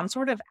keeping some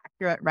sort of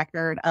accurate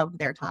record of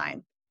their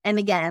time. And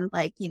again,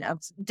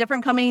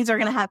 different companies are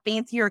going to have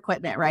fancier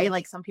equipment, right?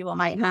 Like some people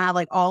might have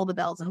like all the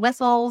bells and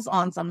whistles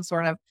on some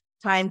sort of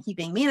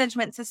timekeeping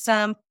management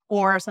system,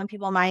 or some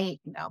people might,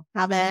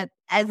 have it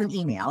as an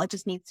email. It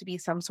just needs to be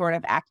some sort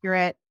of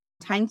accurate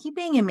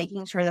timekeeping and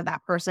making sure that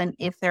that person,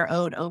 if they're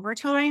owed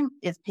overtime,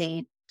 is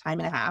paid time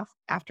and a half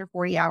after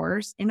 40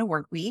 hours in a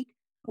work week.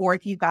 Or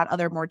if you've got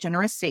other more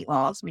generous state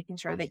laws, making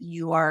sure that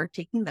you are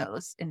taking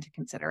those into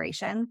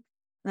consideration. And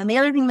then the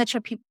other thing that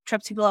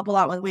trips people up a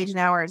lot with wage and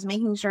hour is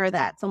making sure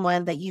that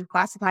someone that you've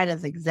classified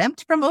as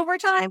exempt from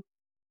overtime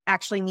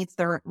actually meets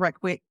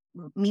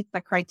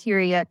the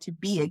criteria to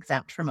be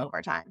exempt from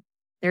overtime.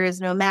 There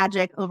is no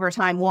magic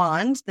overtime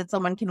wand that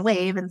someone can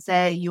wave and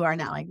say, you are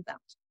now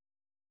exempt.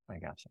 I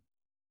gotcha.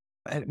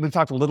 And we've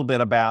talked a little bit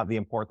about the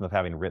importance of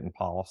having written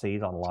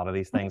policies on a lot of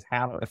these things.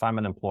 If I'm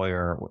an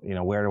employer,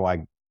 where do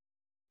I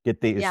get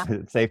these? Yeah.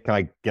 Safe? Can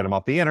I get them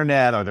off the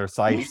internet? Are there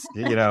sites?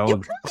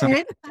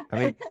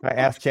 I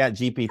ask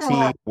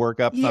ChatGPT,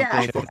 work up something.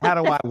 Yeah.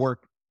 How do I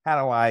work?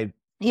 How do I?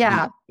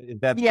 Yeah.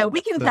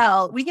 We can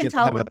tell. We can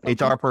tell with an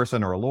HR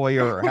person or a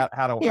lawyer, or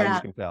how do you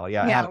can tell?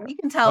 Yeah. We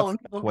can tell when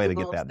people way to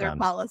get that their done.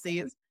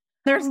 Policies.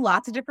 There's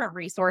lots of different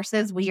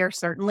resources. We are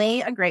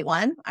certainly a great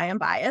one. I am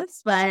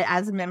biased, but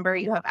as a member,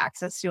 you have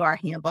access to our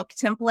handbook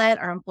template,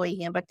 our employee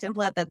handbook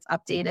template that's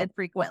updated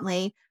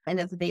frequently and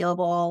is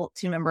available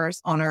to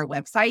members on our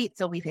website.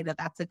 So we think that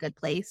that's a good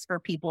place for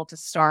people to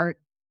start.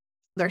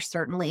 There's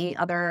certainly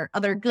other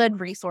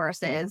good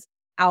resources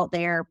out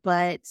there,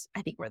 but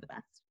I think we're the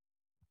best.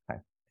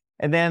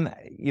 And then,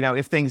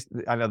 if things,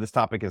 I know this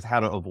topic is how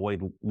to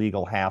avoid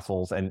legal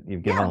hassles, and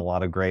you've given a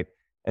lot of great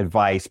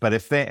advice, but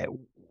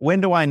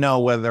when do I know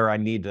whether I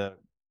need to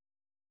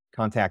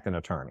contact an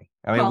attorney?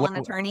 Call an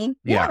attorney?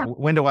 Yeah.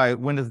 When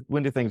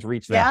do things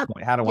reach that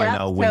point? How do I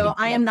know when? So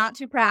I am not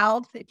too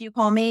proud. If you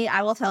call me,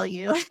 I will tell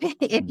you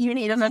if you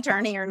need an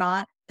attorney or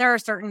not. There are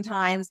certain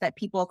times that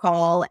people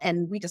call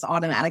and we just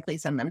automatically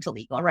send them to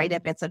legal, right?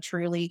 If it's a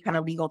truly kind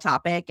of legal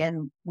topic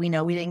and we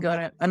know we didn't go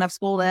to enough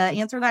school to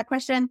answer that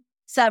question,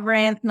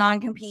 severance,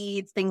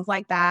 non-competes, things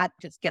like that,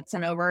 just get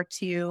sent over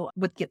to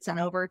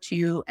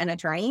an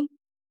attorney.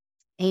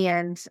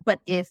 But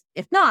if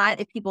not,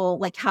 if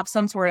people have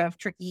some sort of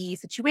tricky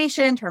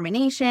situation,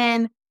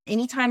 termination,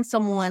 anytime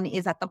someone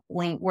is at the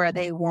point where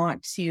they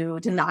want to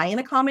deny an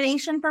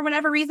accommodation for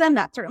whatever reason,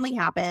 that certainly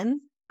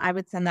happens. I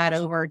would send that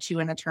over to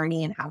an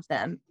attorney and have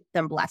them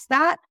bless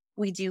that.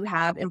 We do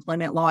have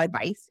employment law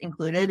advice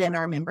included in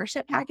our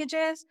membership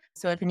packages.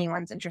 So if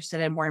anyone's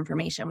interested in more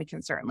information, we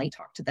can certainly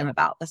talk to them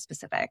about the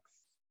specifics.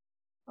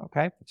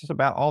 Okay. Just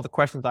about all the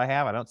questions I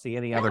have. I don't see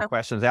any other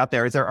questions out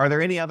there. Are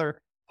there any other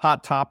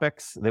hot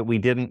topics that we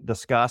didn't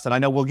discuss? And I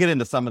know we'll get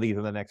into some of these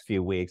in the next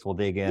few weeks. We'll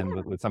dig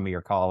in with some of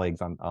your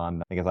colleagues on,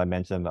 I think, as I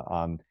mentioned,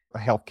 on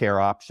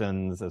healthcare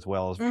options, as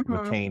well as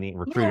recruiting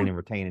and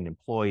retaining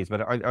employees.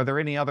 But are there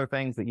any other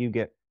things that you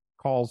get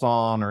calls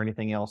on, or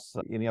anything else,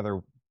 any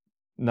other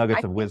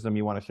nuggets of wisdom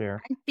you want to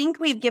share? I think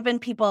we've given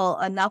people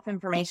enough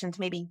information to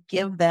maybe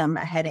give them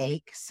a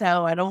headache.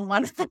 So I don't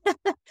want to,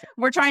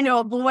 we're trying to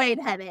avoid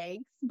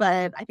headaches,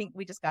 but I think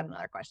we just got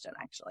another question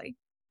actually.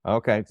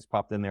 Okay, just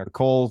popped in there.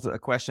 Cole's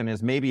question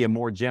is maybe a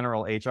more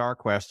general HR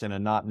question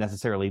and not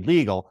necessarily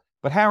legal,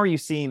 but how are you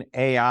seeing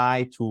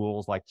AI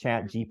tools like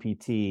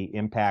ChatGPT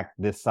impact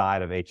this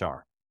side of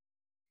HR?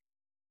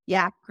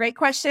 Yeah, great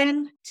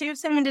question. Too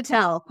soon to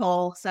tell,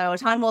 Cole. So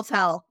time will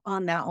tell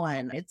on that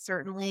one. It's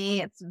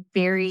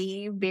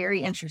very,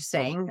 very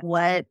interesting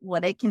what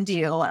it can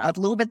do. A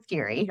little bit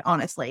scary,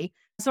 honestly.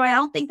 So I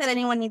don't think that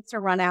anyone needs to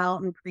run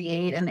out and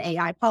create an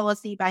AI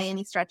policy by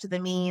any stretch of the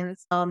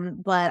means.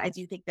 But I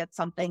do think that's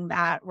something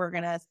that we're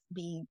going to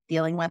be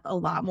dealing with a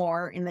lot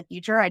more in the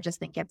future. I just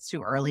think it's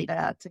too early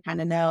to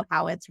kind of know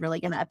how it's really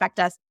going to affect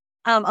us.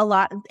 A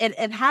lot.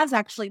 It has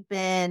actually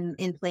been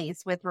in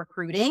place with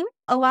recruiting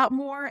a lot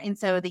more. And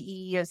so the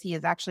EEOC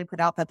has actually put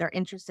out that they're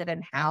interested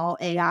in how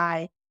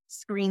AI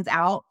screens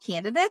out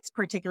candidates,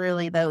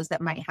 particularly those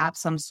that might have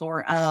some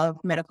sort of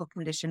medical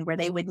condition where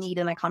they would need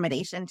an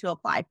accommodation to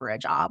apply for a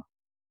job.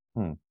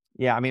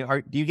 Yeah, I mean,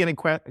 do you get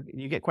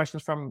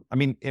questions from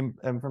from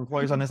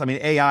employers on this? I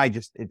mean, AI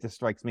just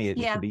strikes me. It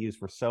can be used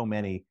for so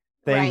many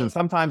things, right. And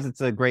sometimes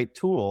it's a great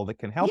tool that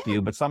can help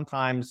you, but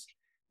sometimes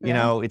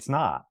it's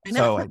not.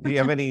 So do you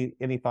have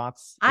any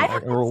thoughts? I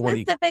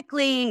haven't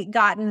specifically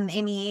gotten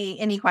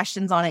any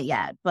questions on it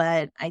yet,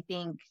 but I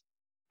think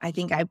I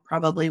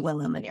probably will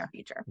in the near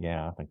future.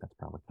 Yeah, I think that's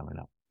probably coming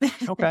up.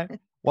 Okay.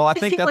 Well, I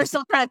think people are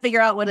still trying to figure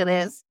out what it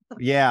is.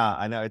 Yeah,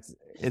 I know.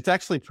 It's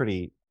actually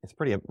pretty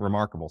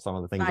remarkable, some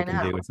of the things it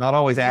can do. It's not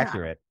always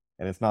accurate,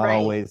 and it's not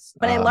always.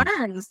 But it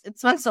learns.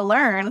 It's supposed to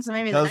learn, so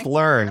maybe it does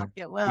learn.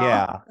 It will.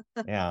 Yeah,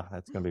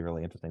 that's going to be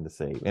really interesting to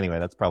see. Anyway,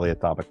 that's probably a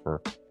topic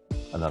for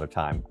another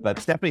time. But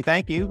Stephanie,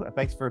 thank you.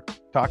 Thanks for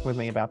talking with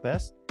me about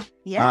this.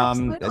 Yeah,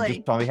 absolutely.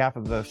 Just on behalf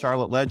of the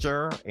Charlotte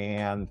Ledger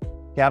and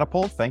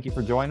Catapult, thank you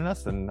for joining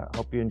us, and I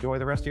hope you enjoy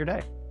the rest of your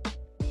day.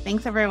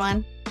 Thanks,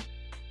 everyone.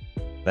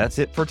 That's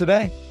it for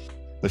today.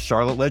 The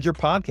Charlotte Ledger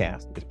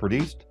podcast is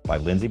produced by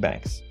Lindsay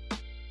Banks.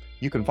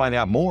 You can find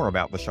out more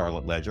about the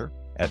Charlotte Ledger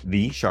at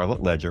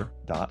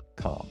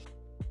thecharlotteledger.com.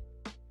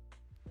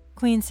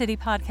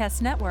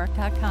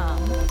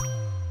 QueenCityPodcastNetwork.com.